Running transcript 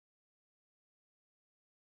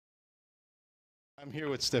I'm here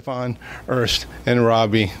with Stefan, Ernst, and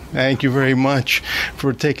Robi. Thank you very much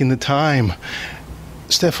for taking the time.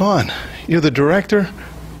 Stefan, you're the director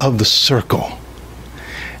of The Circle.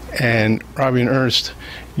 And Robi and Ernst,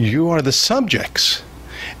 you are the subjects.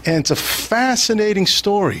 And it's a fascinating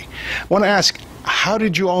story. I want to ask, how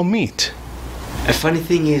did you all meet? A funny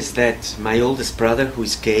thing is that my oldest brother, who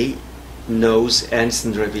is gay, knows Ernst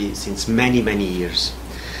and Robi since many, many years.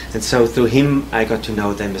 And so through him I got to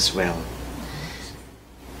know them as well.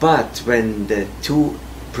 But when the two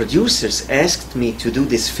producers asked me to do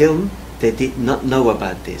this film, they did not know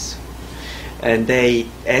about this. And they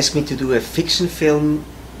asked me to do a fiction film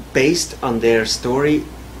based on their story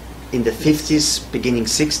in the 50s, beginning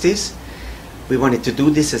 60s. We wanted to do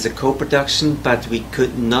this as a co-production, but we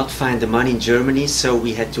could not find the money in Germany, so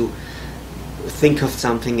we had to think of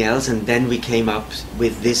something else, and then we came up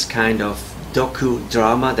with this kind of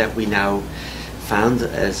docu-drama that we now found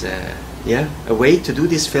as a way to do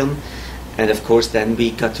this film. And of course then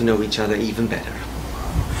we got to know each other even better.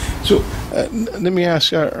 So let me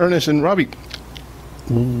ask Ernest and Robi,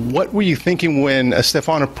 what were you thinking when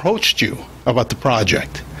Stefan approached you about the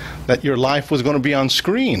project, that your life was going to be on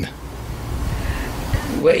screen?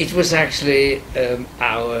 Well, it was actually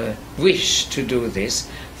our wish to do this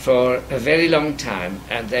for a very long time,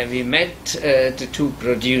 and then we met the two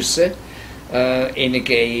producers in a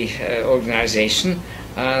gay organization,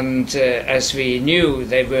 and as we knew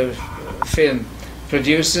they were film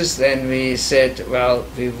producers, then we said, well,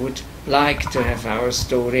 we would like to have our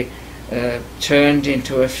story turned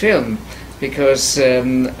into a film, because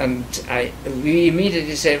we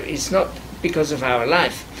immediately said it's not because of our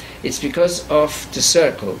life, it's because of The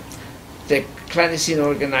Circle, the clandestine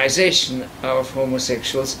organization of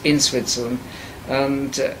homosexuals in Switzerland,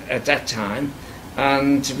 and at that time,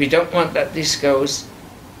 and we don't want that this goes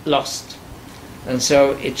lost, and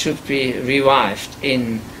so it should be revived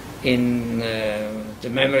in the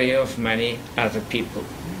memory of many other people.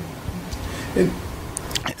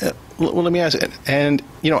 Well, let me ask, and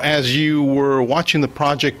as you were watching the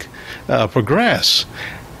project progress,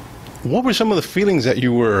 what were some of the feelings that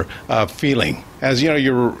you were feeling as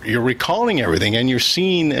you're recalling everything and you're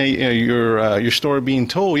seeing your story being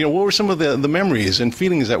told? What were some of the memories and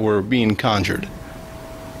feelings that were being conjured?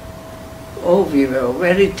 Oh, we were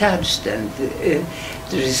very touched, and the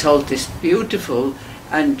result is beautiful,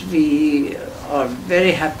 and we are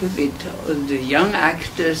very happy with the young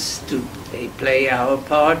actors to play our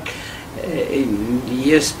part in the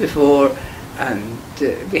years before, and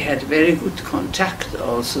we had very good contact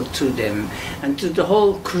also to them and to the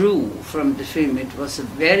whole crew from the film. It was a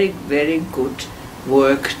very, very good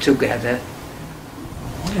work together.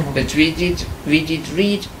 But we did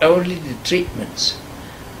read only the treatments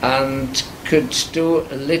and could do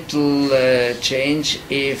a little change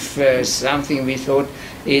if something we thought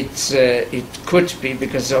it could be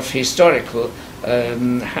because of historical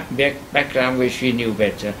background which we knew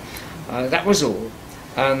better. That was all.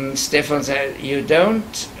 And Stefan said, you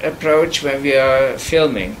don't approach when we are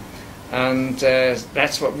filming, and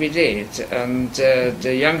that's what we did. And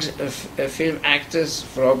the young film actors,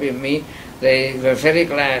 Robi and me, they were very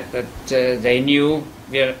glad that they knew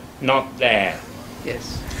we're not there.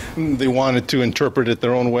 Yes. They wanted to interpret it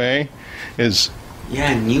their own way.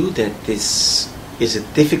 I knew that this is a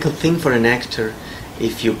difficult thing for an actor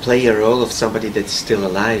if you play a role of somebody that's still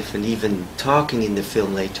alive and even talking in the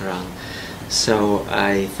film later on. So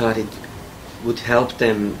I thought it would help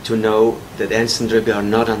them to know that Ernst and Robi are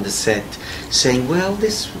not on the set saying, well,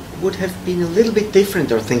 this would have been a little bit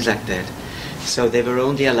different or things like that. So they were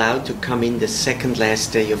only allowed to come in the second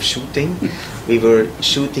last day of shooting. We were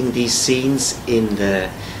shooting these scenes in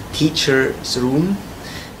the teacher's room,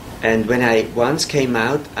 and when I once came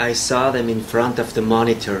out, I saw them in front of the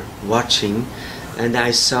monitor watching, and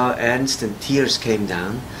I saw Ernst and tears came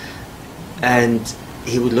down, and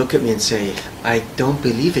he would look at me and say, I don't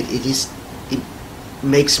believe it. It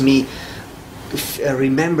makes me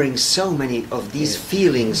remembering so many of these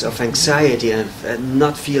feelings of anxiety and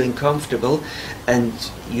not feeling comfortable, and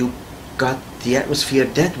you got the atmosphere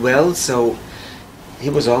that well. So he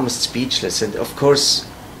was almost speechless, and of course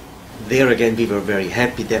there again we were very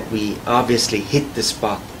happy that we obviously hit the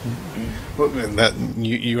spot. Well, that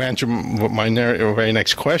you answered my very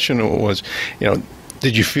next question was,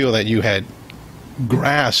 did you feel that you had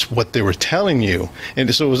grasp what they were telling you?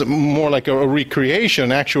 And so was it more like a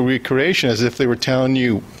recreation, actual recreation, as if they were telling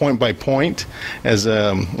you point by point as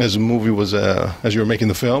a movie was, as you were making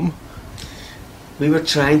the film? We were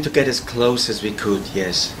trying to get as close as we could,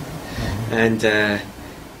 yes. And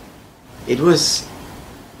it was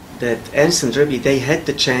that Ernst and Robi, they had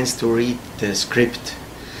the chance to read the script,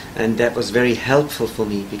 and that was very helpful for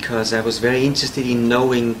me because I was very interested in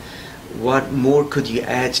knowing what more could you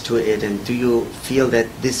add to it, and do you feel that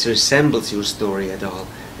this resembles your story at all?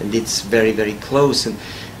 And it's very, very close. And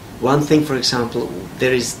one thing, for example,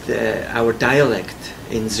 there is our dialect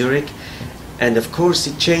in Zurich, and of course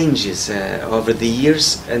it changes over the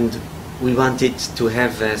years, and we wanted to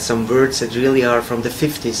have some words that really are from the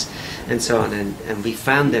 50s and so on, and we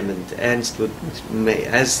found them, and Ernst would,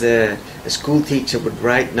 as a school teacher, would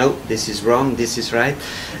write, no, this is wrong, this is right,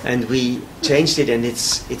 and we changed it, and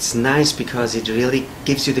it's nice because it really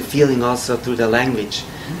gives you the feeling also through the language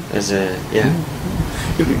as a, yeah.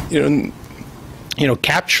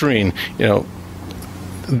 Capturing,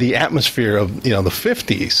 the atmosphere of, the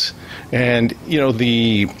 50s, and,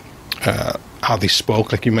 the how they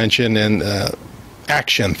spoke, like you mentioned, and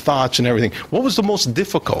action, thoughts, and everything. What was the most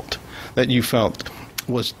difficult that you felt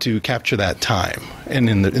was to capture that time and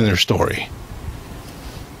in their story?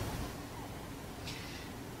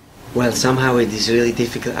 Well, somehow it is really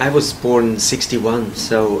difficult. I was born in '61,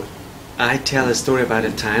 so I tell a story about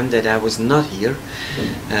a time that I was not here,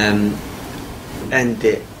 and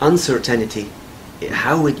the uncertainty,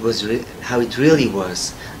 how it really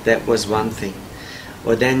was. That was one thing.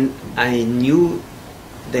 Well, then I knew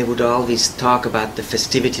they would always talk about the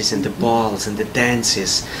festivities and the balls and the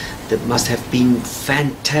dances that must have been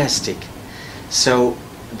fantastic. So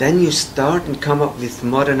then you start and come up with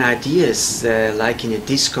modern ideas, like in a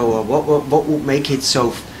disco, or what would make it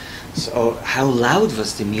so how loud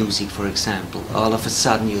was the music, for example, all of a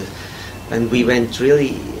sudden and we went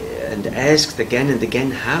really and asked again and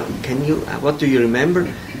again, what do you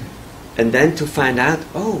remember? And then to find out,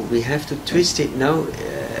 we have to twist it now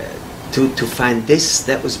to find this.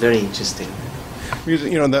 That was very interesting.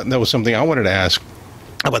 That was something I wanted to ask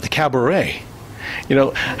about the cabaret.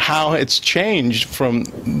 How it's changed from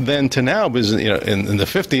then to now, because in the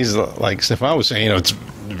 50s, like Stefan was saying, it's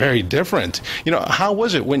very different. How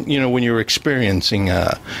was it when you were experiencing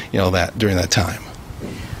that during that time?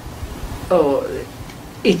 Oh,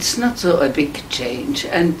 it's not so a big change,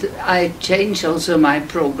 and I changed also my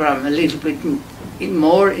program a little bit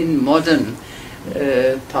more in modern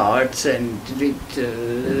parts and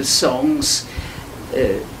with songs,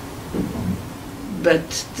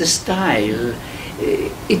 but the style,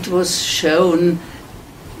 it was shown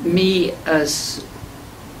me as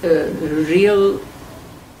a real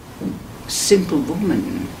simple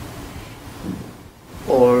woman,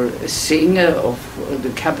 or a singer of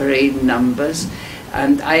the cabaret numbers.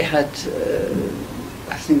 And I had,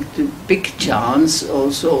 I think, the big chance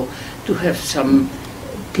also to have some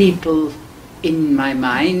people in my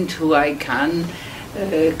mind who I can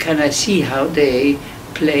I see how they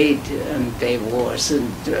played, and they was. And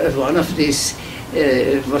one of these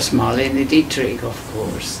was Marlene Dietrich, of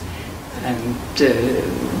course. And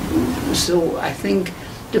so I think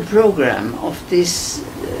the program of these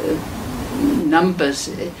numbers,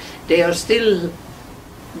 they are still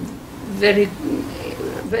very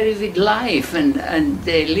with life, and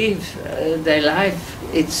they live their life.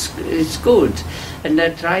 It's good, and I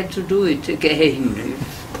try to do it again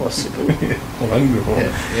if possible. Wonderful.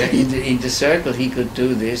 In the circle he could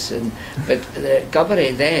do this, but the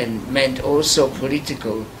cabaret then meant also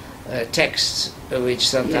political texts, which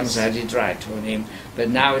sometimes I did write for him. But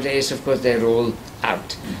nowadays, of course, they're all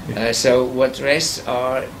out. So what rests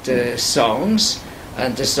are the songs,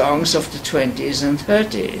 and the songs of the 20s and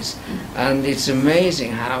 30s. And it's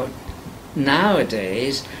amazing how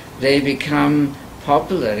nowadays they become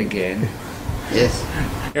popular again. Yes.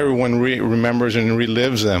 Everyone remembers and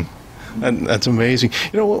relives them. And that's amazing.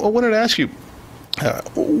 I wanted to ask you,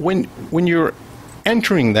 when you're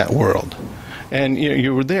entering that world, and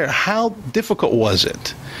you were there, how difficult was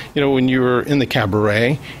it? When you were in the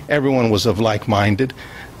cabaret, everyone was of like-minded,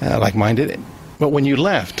 but when you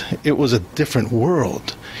left, it was a different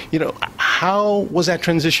world. How was that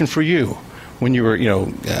transition for you when you were,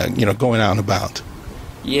 going out and about?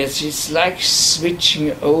 Yes, it's like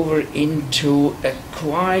switching over into a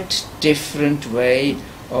quite different way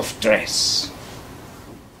of dress.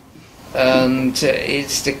 And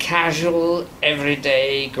it's the casual,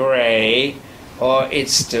 everyday grey, or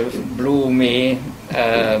it's the bloomy,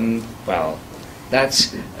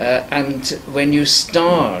 that's, and when you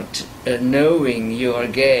start knowing you are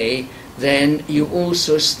gay, then you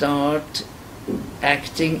also start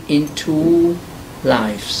acting in two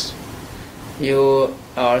lives. You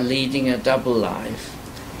are leading a double life,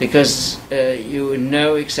 because you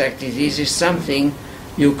know exactly this is something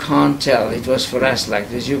you can't tell. It was for us like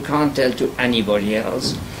this. You can't tell to anybody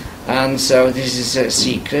else, and so this is a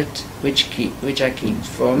secret which I keep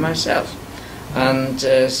for myself. And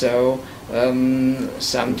so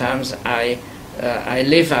sometimes I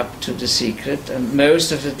live up to the secret, and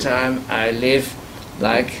most of the time I live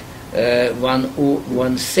like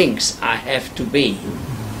one thinks I have to be.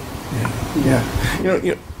 Yeah.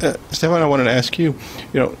 Stefan, I wanted to ask you,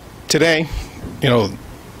 today,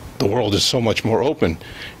 the world is so much more open,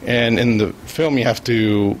 and in the film you have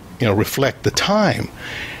to, reflect the time.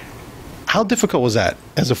 How difficult was that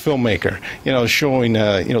as a filmmaker, showing,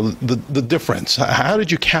 the difference? How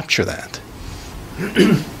did you capture that?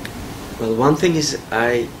 Well, one thing is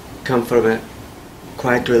I come from a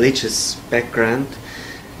quite religious background,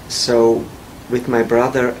 so with my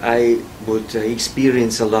brother I would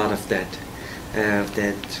experience a lot of that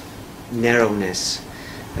narrowness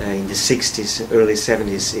in the 60s, early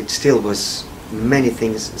 70s. It still was many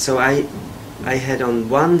things. So I had on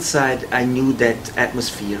one side I knew that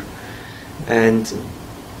atmosphere, and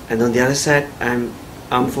on the other side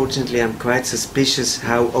unfortunately I'm quite suspicious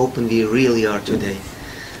how open we really are today.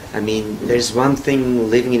 I mean, there's one thing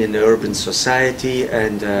living in an urban society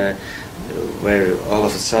and where all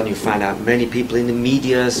of a sudden you find out many people in the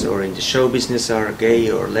medias or in the show business are gay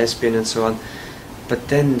or lesbian and so on. But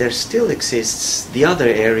then there still exists the other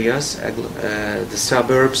areas, the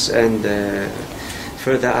suburbs and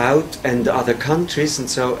further out and other countries and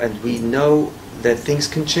so, and we know that things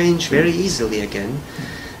can change very easily again.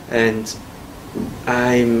 And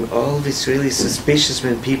I'm always really suspicious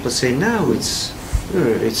when people say, no, it's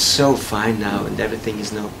so fine now and everything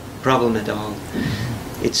is no problem at all.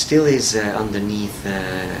 It still is underneath,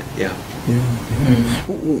 yeah.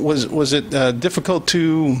 Was it difficult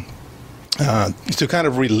to kind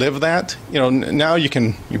of relive that? Now you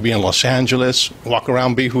be in Los Angeles, walk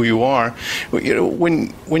around, be who you are.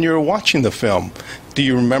 When you're watching the film, do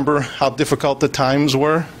you remember how difficult the times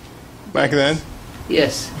were back then?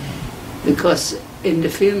 Yes, because in the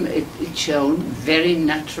film it's shown very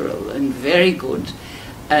natural and very good,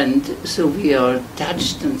 and so we are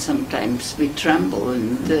touched and sometimes we tremble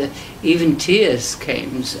and even tears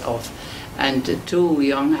came off. And the two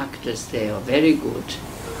young actors, they are very good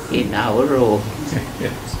in our role.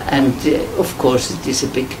 Yes. And of course it is a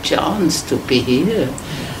big chance to be here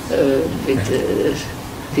with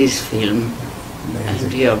this film. Amazing.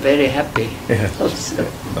 And we are very happy. Yeah. Also.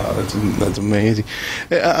 Oh, that's amazing.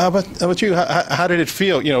 How about you? How did it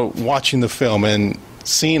feel, watching the film and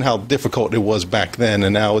seeing how difficult it was back then,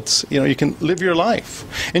 and now it's, you can live your life,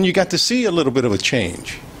 and you got to see a little bit of a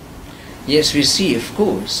change? Yes, we see, of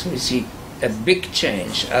course, we see a big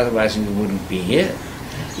change. Otherwise, we wouldn't be here,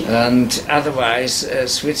 and otherwise,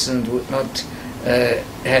 Switzerland would not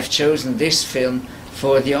have chosen this film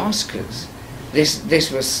for the Oscars. This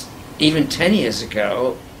was even 10 years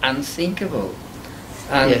ago unthinkable,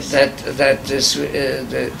 and yes. that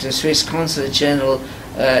the Swiss Consul General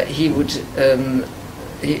he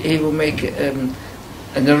will make an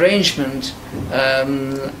arrangement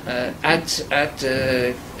at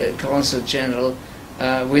the Consul General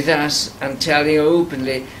with us and telling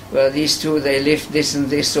openly, well, these two, they live this and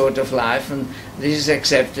this sort of life, and this is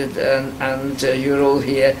accepted, and you're all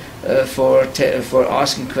here for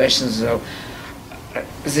asking questions. So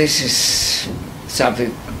this is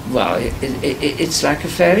something. Well, it's like a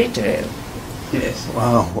fairy tale. Yes.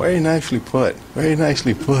 Wow, very nicely put. Very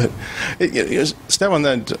nicely put. Stefan,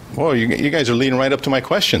 you guys are leading right up to my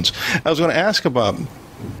questions. I was going to ask about,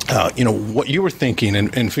 what you were thinking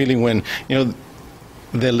and feeling when,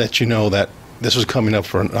 they let you know that this was coming up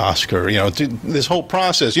for an Oscar. This whole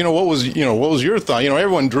process. What was your thought?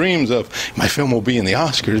 Everyone dreams of my film will be in the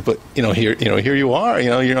Oscars, but here you are.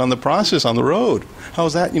 You're on the process, on the road. How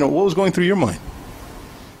was that? What was going through your mind?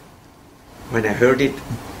 When I heard it,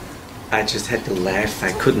 I just had to laugh.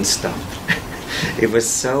 I couldn't stop. It was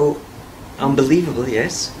so unbelievable,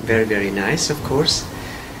 yes. Very, very nice, of course.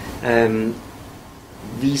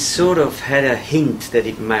 We sort of had a hint that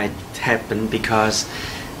it might happen because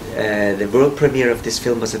the world premiere of this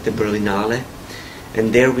film was at the Berlinale,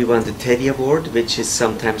 and there we won the Teddy Award, which is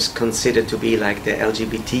sometimes considered to be like the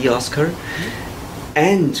LGBT Oscar.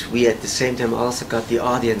 And we at the same time also got the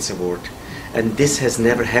Audience Award. And this has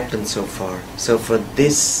never happened so far. So for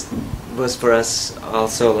this was for us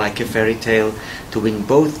also like a fairy tale. To win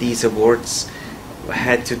both these awards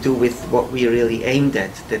had to do with what we really aimed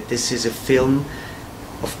at, that this is a film,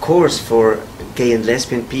 of course, for gay and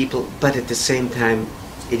lesbian people, but at the same time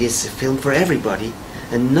it is a film for everybody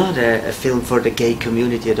and not a film for the gay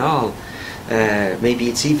community at all. Maybe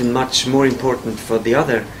it's even much more important for the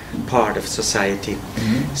other part of society.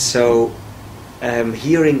 Mm-hmm. So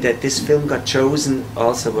hearing that this film got chosen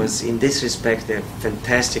also was, in this respect, a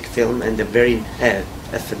fantastic film and a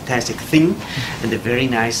fantastic thing, and a very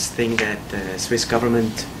nice thing that the Swiss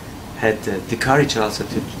government had the courage also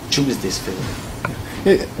to choose this film.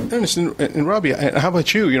 Ernst and Robi, how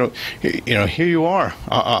about you? Here you are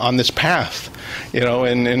on this path.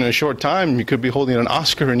 And in a short time, you could be holding an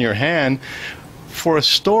Oscar in your hand for a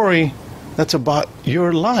story that's about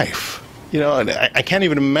your life. I can't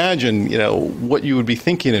even imagine, what you would be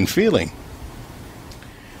thinking and feeling.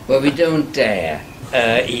 Well, we don't dare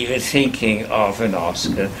even thinking of an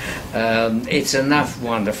Oscar. It's enough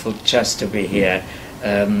wonderful just to be here,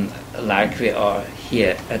 like we are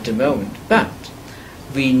here at the moment. But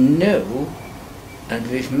we know, and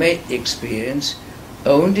we've made the experience,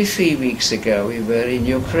 only 3 weeks ago we were in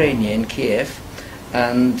Ukraine, in Kiev,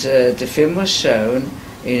 and the film was shown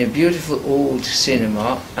in a beautiful old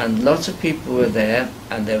cinema, and lots of people were there,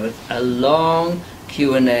 and there was a long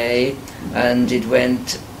Q&A, and it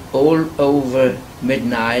went all over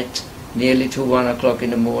midnight, nearly to 1 o'clock in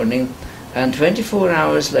the morning, and 24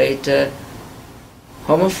 hours later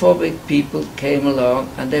homophobic people came along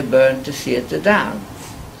and they burned the theatre down.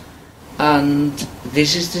 And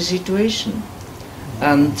this is the situation.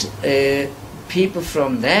 And people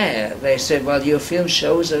from there, they said, well, your film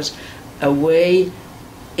shows us a way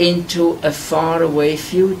into a faraway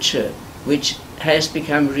future, which has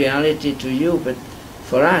become reality to you, but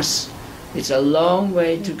for us, it's a long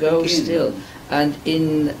way to go still. And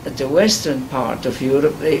in the western part of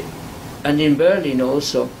Europe, and in Berlin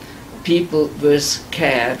also, people were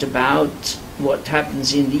scared about what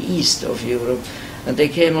happens in the east of Europe. And they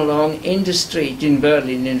came along in the street in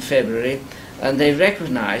Berlin in February, and they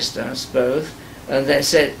recognized us both, and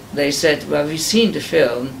they said, well, we've seen the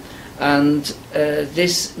film, and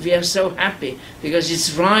we are so happy because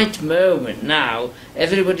it's right moment now.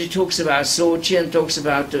 Everybody talks about Sochi and talks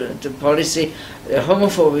about the policy, the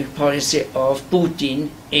homophobic policy of Putin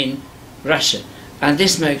in Russia, and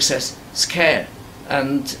this makes us scared.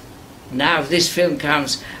 And now this film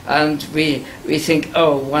comes, and we think,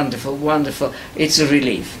 oh, wonderful, wonderful! It's a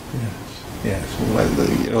relief. Yes,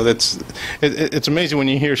 well, it's amazing when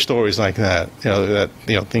you hear stories like that. That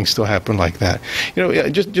things still happen like that.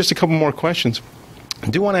 Just a couple more questions. I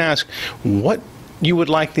do want to ask what you would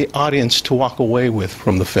like the audience to walk away with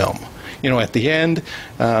from the film. At the end,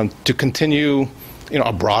 to continue,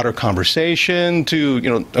 a broader conversation.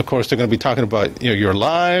 To, of course, they're going to be talking about your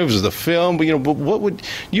lives, the film. But what would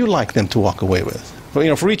you like them to walk away with?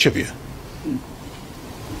 For each of you.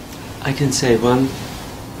 I can say one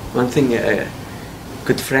thing. A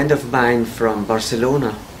good friend of mine from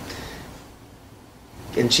Barcelona,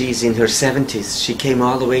 and she's in her 70s. She came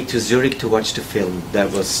all the way to Zurich to watch the film.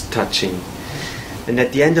 That was touching. And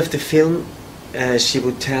at the end of the film, she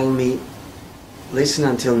would tell me, listen,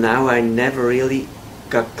 until now I never really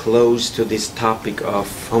got close to this topic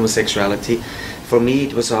of homosexuality. For me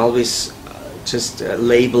it was always just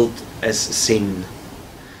labeled as sin.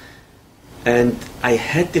 And I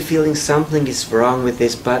had the feeling something is wrong with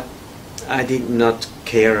this, but I did not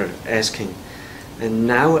care asking. And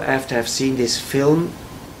now, after I've seen this film,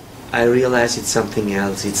 I realize it's something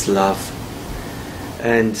else, it's love.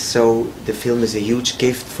 And so the film is a huge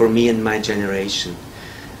gift for me and my generation.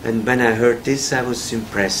 And when I heard this, I was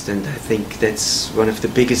impressed, and I think that's one of the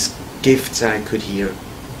biggest gifts I could hear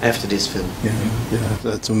after this film. Yeah,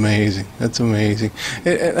 that's amazing. That's amazing.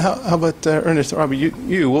 And how about Ernst, Robi?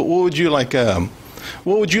 What would you like?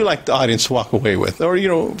 What would you like the audience to walk away with, or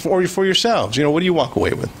or for yourselves? What do you walk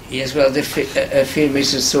away with? Yes, well, the film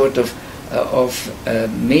is a sort of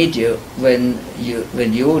media when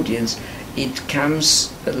the audience, it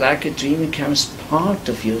comes like a dream. It comes part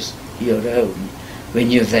of your own when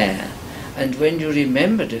you're there, and when you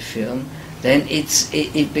remember the film, then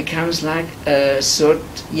it becomes like a sort,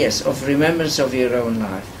 of remembrance of your own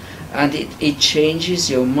life, and it changes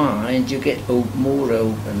your mind. You get more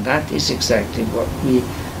open. That is exactly what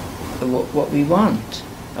we want,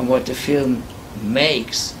 and what the film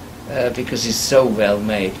makes, because it's so well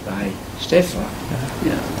made by Stefan.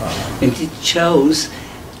 And it shows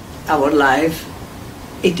our life.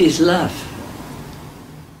 It is love,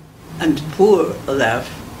 and poor love,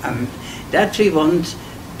 and that we want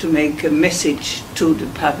to make a message to the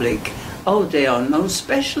public. Oh, they are no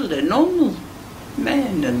special, they're normal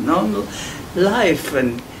men and normal life,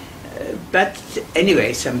 and but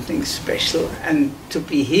anyway, something special. And to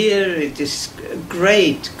be here, it is a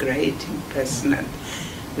great impression,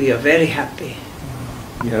 we are very happy.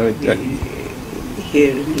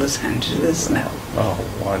 Here in Los Angeles now. Oh,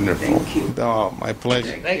 wonderful. Thank you. Oh, my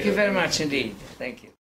pleasure. Thank you very much indeed. Thank you.